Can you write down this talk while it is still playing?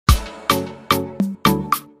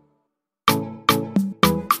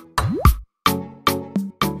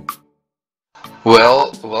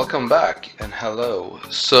Well, welcome back and hello.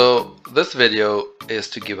 So this video is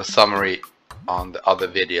to give a summary on the other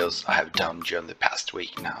videos I have done during the past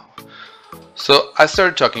week now. So I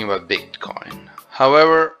started talking about Bitcoin.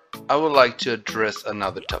 However, I would like to address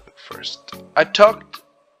another topic first. I talked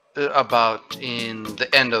about in the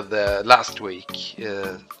end of the last week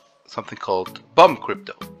something called bomb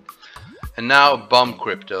crypto. And now Bomb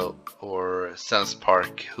Crypto, or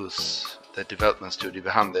SensePark, who's the development studio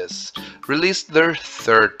behind this, released their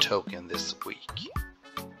third token this week.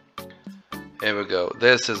 Here we go.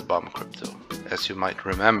 This is Bomb Crypto, as you might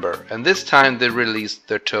remember. And this time they released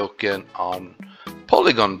their token on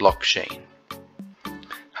Polygon blockchain.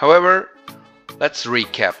 However, let's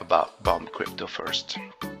recap about Bomb Crypto first.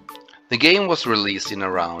 The game was released in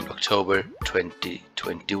around October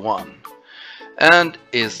 2021 and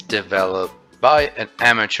is developed by an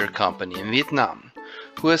amateur company in Vietnam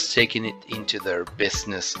who has taken it into their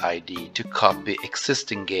business ID to copy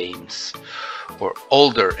existing games or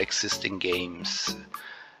older existing games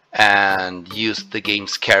and use the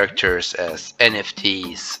game's characters as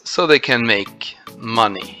NFTs so they can make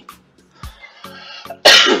money.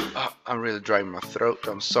 I'm really dry in my throat,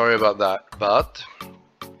 I'm sorry about that, but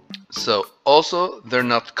so also they're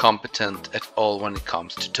not competent at all when it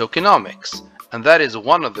comes to tokenomics, and that is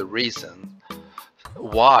one of the reasons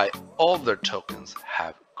why all their tokens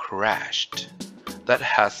have crashed. That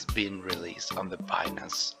has been released on the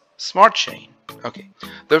Binance Smart Chain. Okay,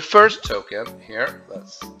 their first token here,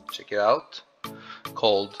 let's check it out,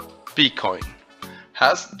 called Bitcoin,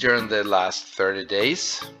 has during the last 30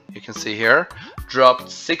 days, you can see here, dropped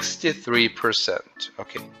 63%.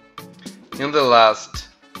 Okay, in the last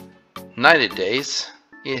 90 days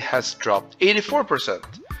it has dropped 84%.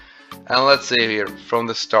 And let's see here from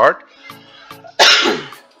the start,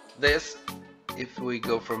 this, if we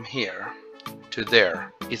go from here to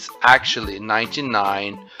there, it's actually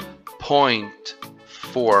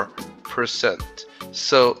 99.4%.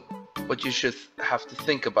 So what you should have to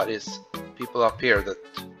think about is people up here that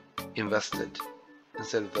invested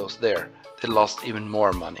instead of those there, they lost even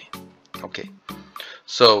more money. Okay,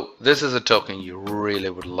 so this is a token you really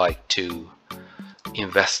would like to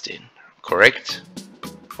invest in, correct?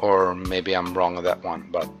 Or maybe I'm wrong on that one,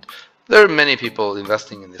 but there are many people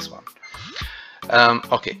investing in this one.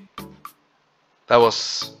 Okay, that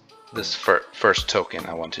was this first token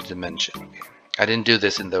I wanted to mention. Okay. I didn't do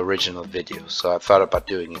this in the original video, so I thought about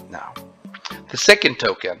doing it now. The second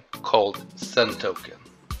token, called Zen token,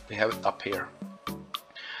 we have it up here.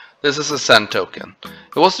 This is a Zen token.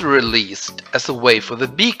 It was released as a way for the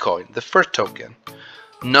Bitcoin, the first token,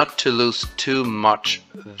 not to lose too much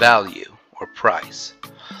value or price.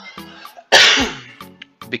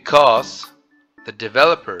 Because the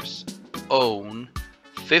developers own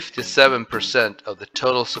 57% of the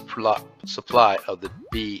total supply of the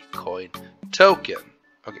Bitcoin token.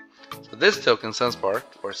 Okay, so this token, SensePark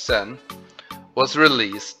or Sen, was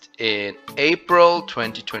released in April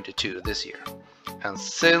 2022 this year, and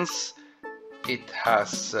since it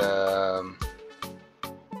has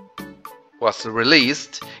was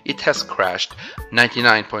released, it has crashed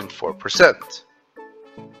 99.4%.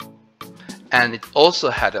 And it also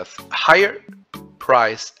had a higher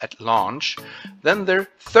price at launch than their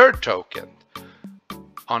third token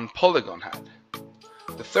on Polygon had.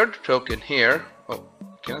 The third token here, oh,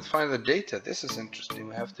 cannot find the data. This is interesting.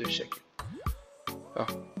 We have to check it. Oh,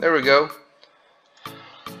 there we go.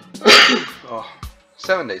 Oh,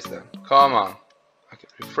 7 days then. Come on. Okay,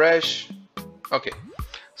 refresh. Okay,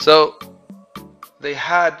 so they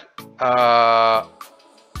had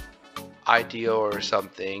ITO or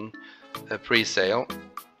something, a pre-sale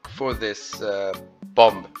for this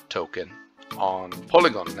bomb token on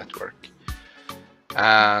Polygon network,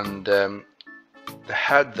 and they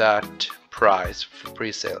had that price for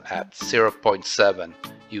pre-sale at 0.7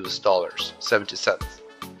 US dollars, 70 cents,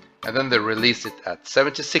 and then they released it at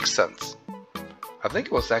 76 cents. I think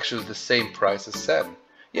it was actually the same price as Sen.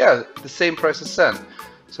 Yeah, the same price as Sen.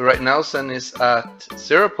 So right now Sen is at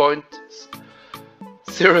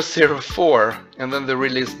 0.004, and then they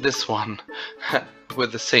released this one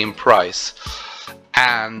with the same price.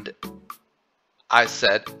 And I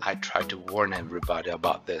said I tried to warn everybody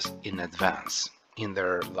about this in advance in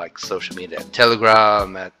their like social media,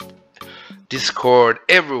 Telegram, at Discord,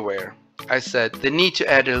 everywhere. I said they need to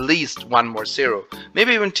add at least one more zero,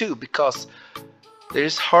 maybe even two, because there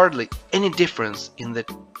is hardly any difference in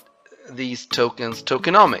these tokens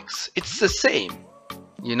tokenomics. It's the same,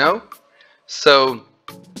 you know. So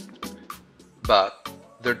but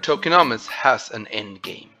their tokenomics has an end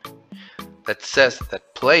game that says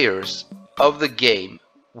that players of the game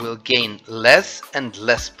will gain less and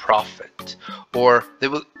less profit, or they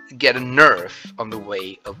will get a nerf on the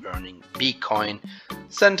way of earning Bitcoin,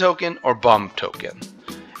 Cent token, or Bomb token.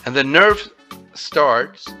 And the nerf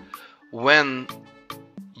starts when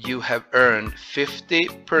you have earned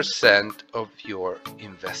 50% of your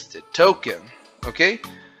invested token. Okay,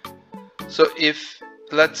 so if,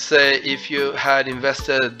 let's say, if you had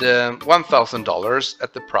invested $1,000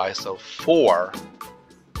 at the price of 4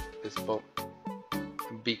 this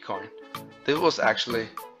Bitcoin, this was actually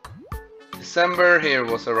December, here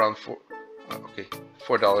was around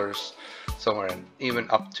 $4 somewhere, and even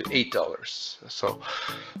up to $8, so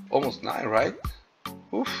almost 9, right?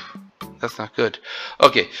 Oof, that's not good.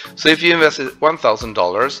 Okay, so if you invested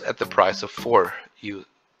 $1,000 at the price of 4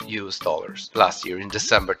 US dollars last year in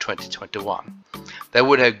December 2021, that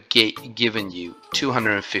would have given you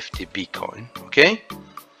 250 Bitcoin. Okay,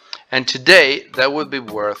 and today that would be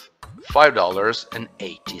worth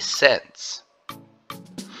 $5.80.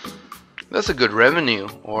 That's a good revenue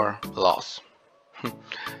or loss.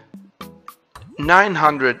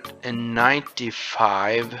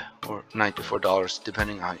 995 or $94,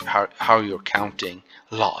 depending on how you're counting,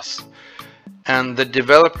 loss. And the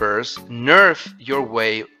developers nerf your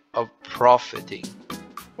way of profiting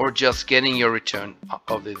or just getting your return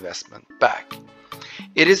of the investment back.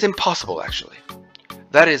 It is impossible, actually.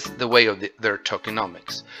 That is the way of their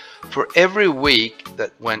tokenomics. For every week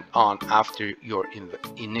that went on after your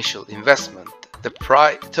initial investment, the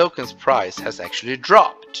token's price has actually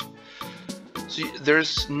dropped. So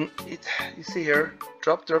there's, you see here,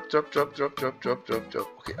 drop. Okay,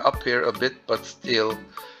 up here a bit, but still,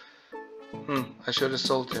 I should have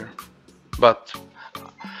sold here. But,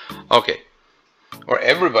 okay, or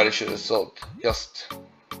everybody should have sold, just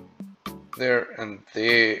there and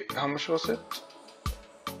there. How much was it?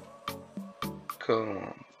 Cool.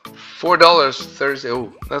 $4.30.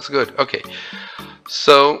 Oh, that's good. Okay,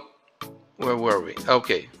 so where were we?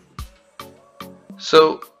 Okay,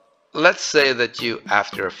 so let's say that you,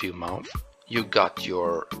 after a few months, you got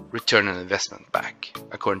your return on investment back,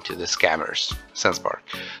 according to the scammers, SenseSpark,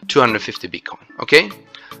 250 Bitcoin. Okay,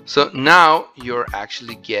 so now you're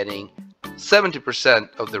actually getting 70%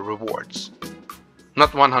 of the rewards,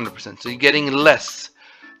 not 100%. So you're getting less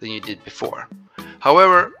than you did before.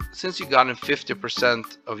 However, since you got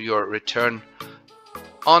 50% of your return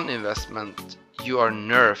on investment, you are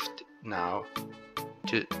nerfed now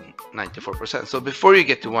to 94%. So before you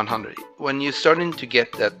get to 100, when you're starting to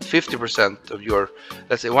get that 50% of your,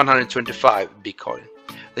 let's say 125 Bitcoin,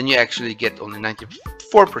 then you actually get only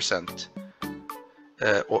 94%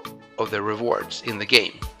 of the rewards in the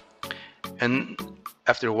game. And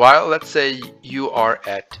after a while, let's say you are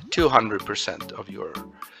at 200% of your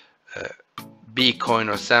Bitcoin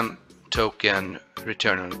or Cent token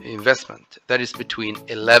return on investment. That is between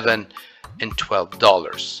 $11 and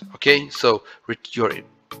 $12. Okay, so your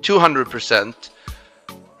 200%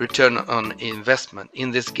 return on investment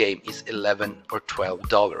in this game is $11 or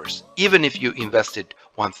 $12, even if you invested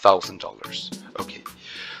 $1,000. Okay,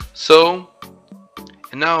 so,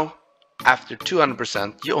 and now after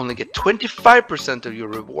 200%, you only get 25% of your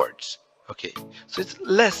rewards. Okay, so it's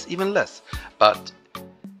less, even less. But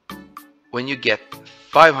when you get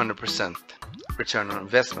 500% return on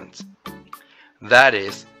investment, that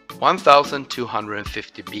is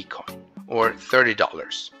 1,250 Bitcoin or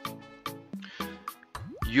 $30.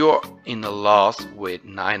 You're in a loss with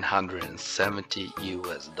 970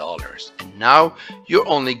 US dollars, and now you're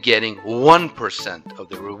only getting 1% of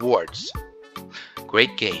the rewards.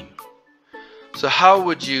 Great game. So how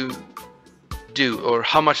would you do, or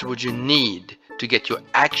how much would you need to get your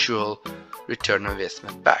actual return on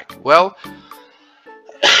investment back? Well,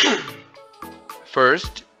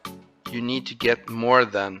 first you need to get more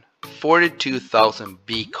than 42,000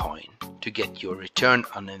 Bitcoin to get your return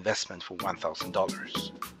on investment for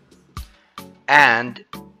 $1,000. And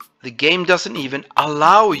the game doesn't even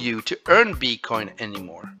allow you to earn Bitcoin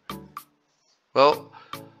anymore. Well,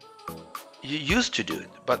 you used to do it,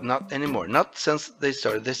 but not anymore. Not since they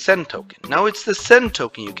started the Cent token. Now it's the Cent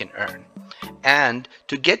token you can earn. And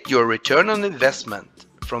to get your return on investment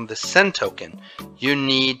from the Cent token, you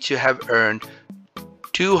need to have earned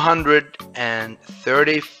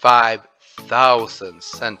 235,000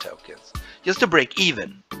 Cent tokens just to break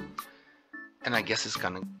even. And I guess it's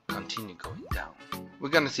gonna continue going down. We're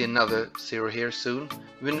gonna see another zero here soon.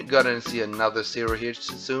 We're gonna see another zero here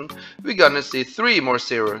soon. We're gonna see 3 more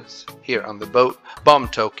zeros here on the bomb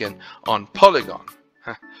token on Polygon.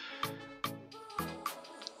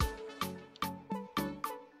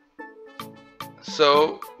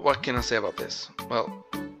 So what can I say about this? Well,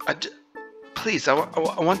 please, I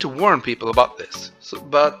want to warn people about this.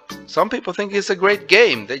 But some people think it's a great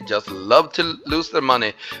game. They just love to lose their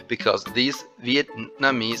money because these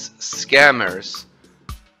Vietnamese scammers,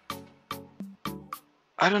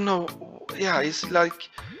 I don't know, yeah, it's like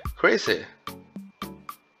crazy.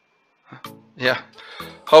 Yeah.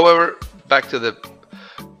 However, back to the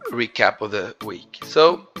recap of the week.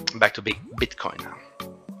 So, back to Bitcoin now.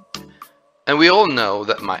 And we all know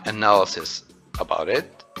that my analysis about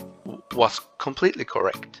it was completely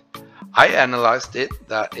correct. I analyzed it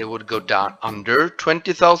that it would go down under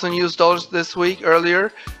 20,000 US dollars this week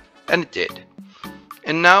earlier, and it did.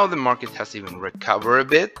 And now the market has even recovered a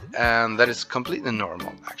bit, and that is completely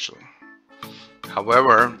normal actually.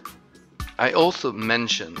 However, I also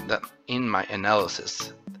mentioned that in my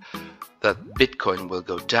analysis that Bitcoin will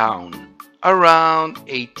go down around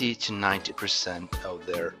 80 to 90% of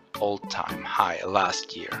their all-time high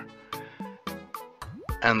last year.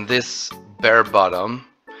 And this bear bottom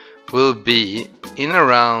will be in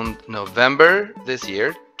around November this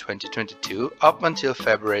year, 2022, up until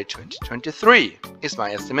February 2023 is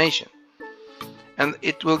my estimation. And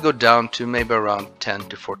it will go down to maybe around 10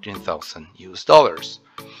 to 14,000 US dollars.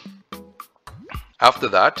 After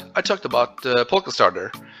that, I talked about Polka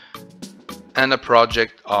Starter and a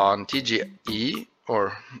project on TGE,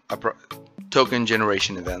 or a token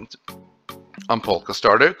generation event on Polka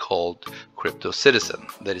Starter called Crypto Citizen.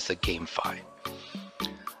 That is a GameFi.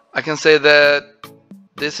 I can say that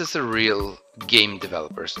this is a real game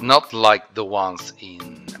developers, not like the ones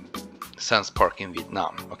in Sands Park in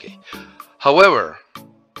Vietnam. Okay. However,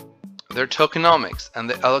 their tokenomics and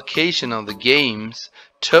the allocation of the game's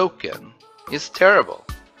token is terrible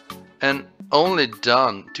and only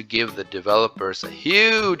done to give the developers a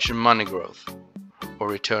huge money growth or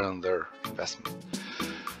return on their investment.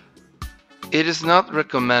 It is not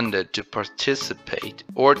recommended to participate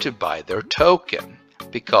or to buy their token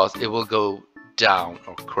because it will go down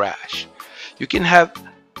or crash. You can have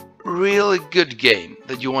really good game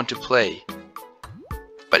that you want to play,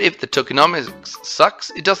 but if the tokenomics sucks,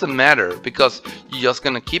 it doesn't matter because you're just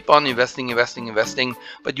gonna keep on investing,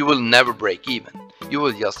 but you will never break even. You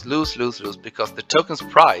will just lose because the token's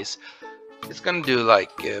price is gonna do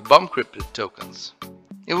like bomb crypto tokens.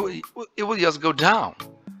 It will just go down.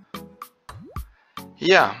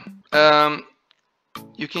 Yeah,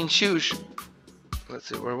 you can choose. Let's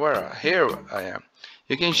see, here I am.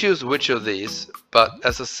 You can choose which of these, but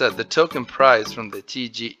as I said, the token price from the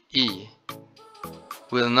TGE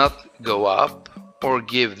will not go up or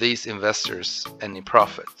give these investors any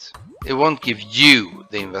profit. It won't give you,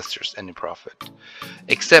 the investors, any profit,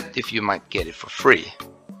 except if you might get it for free.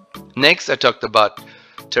 Next, I talked about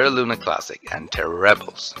Terra Luna Classic and Terra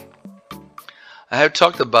Rebels. I have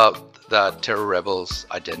talked about the Terra Rebels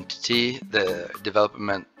identity, the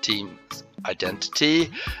development team's identity,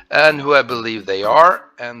 and who I believe they are,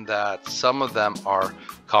 and that some of them are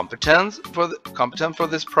competent for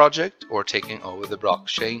this project or taking over the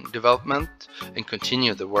blockchain development and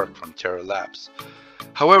continue the work from Terra Labs.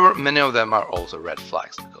 However, many of them are also red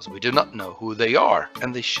flags because we do not know who they are,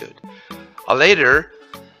 and they should. I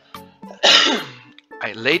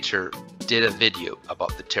later did a video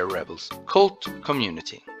about the Terra Rebels cult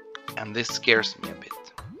community, and this scares me a bit.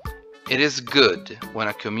 It is good when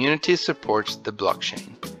a community supports the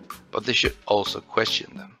blockchain, but they should also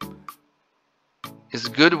question them. It's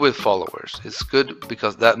good with followers. It's good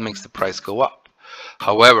because that makes the price go up.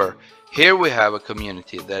 However, here we have a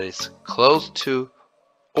community that is close to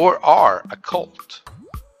or are a cult.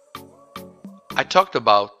 I talked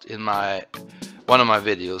about in one of my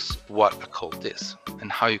videos what a cult is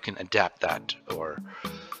and how you can adapt that or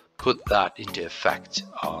put that into effect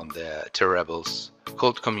on the Terra Rebels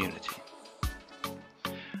cult community.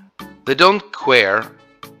 They don't care,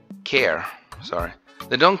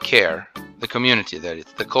 the community, that is,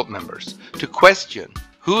 the cult members, to question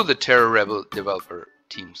who the Terra Rebel developer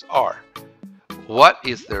teams are. What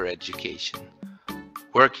is their education,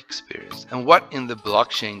 work experience, and what in the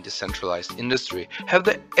blockchain decentralized industry have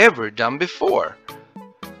they ever done before?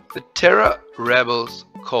 The Terra Rebels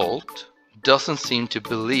cult doesn't seem to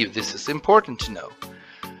believe this is important to know.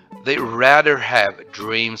 They rather have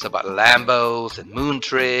dreams about Lambos and moon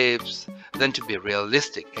trips than to be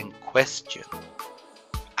realistic and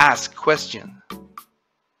ask questions,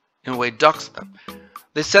 in a way dox them.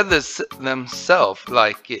 They said this themselves,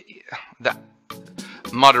 like the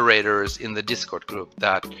moderators in the Discord group,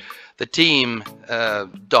 that the team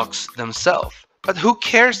dox themselves. But who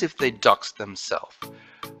cares if they dox themselves?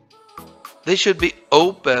 They should be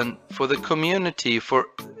open for the community, for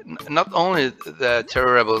not only the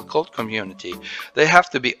Terra Rebel cult community. They have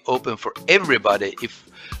to be open for everybody if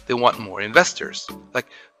they want more investors. Like,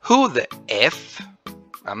 who the F,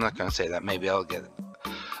 I'm not gonna say that, maybe I'll get it,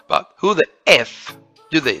 but who the F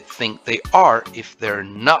do they think they are if they're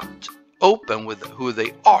not open with who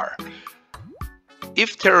they are?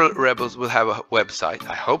 If Terra Rebels will have a website,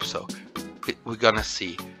 I hope so, we're gonna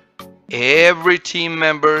see every team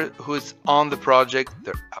member who is on the project,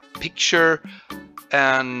 a picture,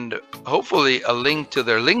 and hopefully a link to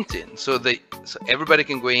their LinkedIn, so everybody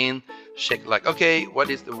can go in, check, like, okay, what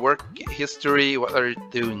is the work history, what are you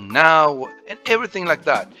doing now, and everything like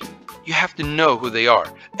that. You have to know who they are,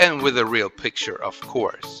 and with a real picture, of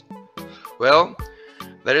course. Well,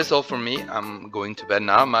 that is all for me. I'm going to bed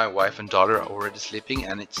now. My wife and daughter are already sleeping,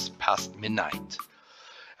 and it's past midnight.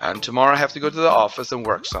 And tomorrow I have to go to the office and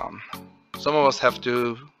work some. Some of us have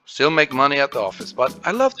to still make money at the office, but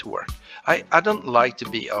I love to work. I don't like to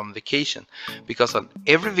be on vacation, because on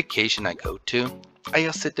every vacation I go to, I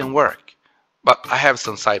just sit and work. But I have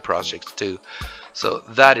some side projects too, so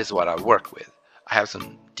that is what I work with. I have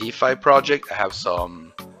some DeFi project, I have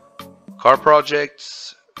some car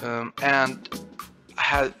projects, and I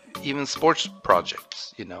have even sports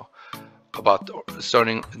projects, you know, about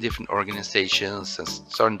starting different organizations and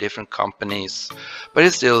starting different companies. But I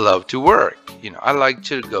still love to work. You know, I like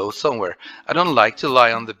to go somewhere. I don't like to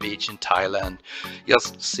lie on the beach in Thailand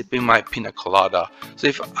just sipping my pina colada. So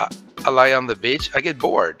if I lie on the beach, I get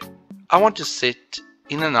bored. I want to sit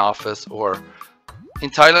in an office, or in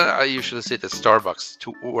Thailand I usually sit at Starbucks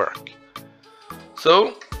to work.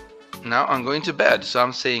 So now I'm going to bed, so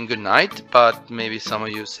I'm saying good night, but maybe some of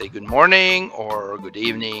you say good morning or good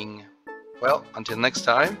evening. Well, until next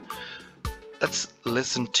time, let's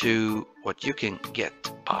listen to what you can get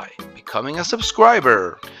by becoming a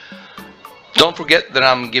subscriber. Don't forget that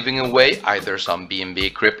I'm giving away either some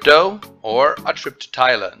BNB crypto or a trip to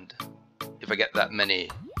Thailand if I get that many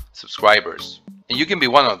subscribers, and you can be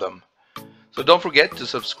one of them. So don't forget to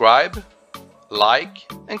subscribe,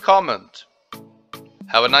 like, and comment.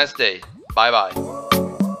 Have a nice day. Bye bye.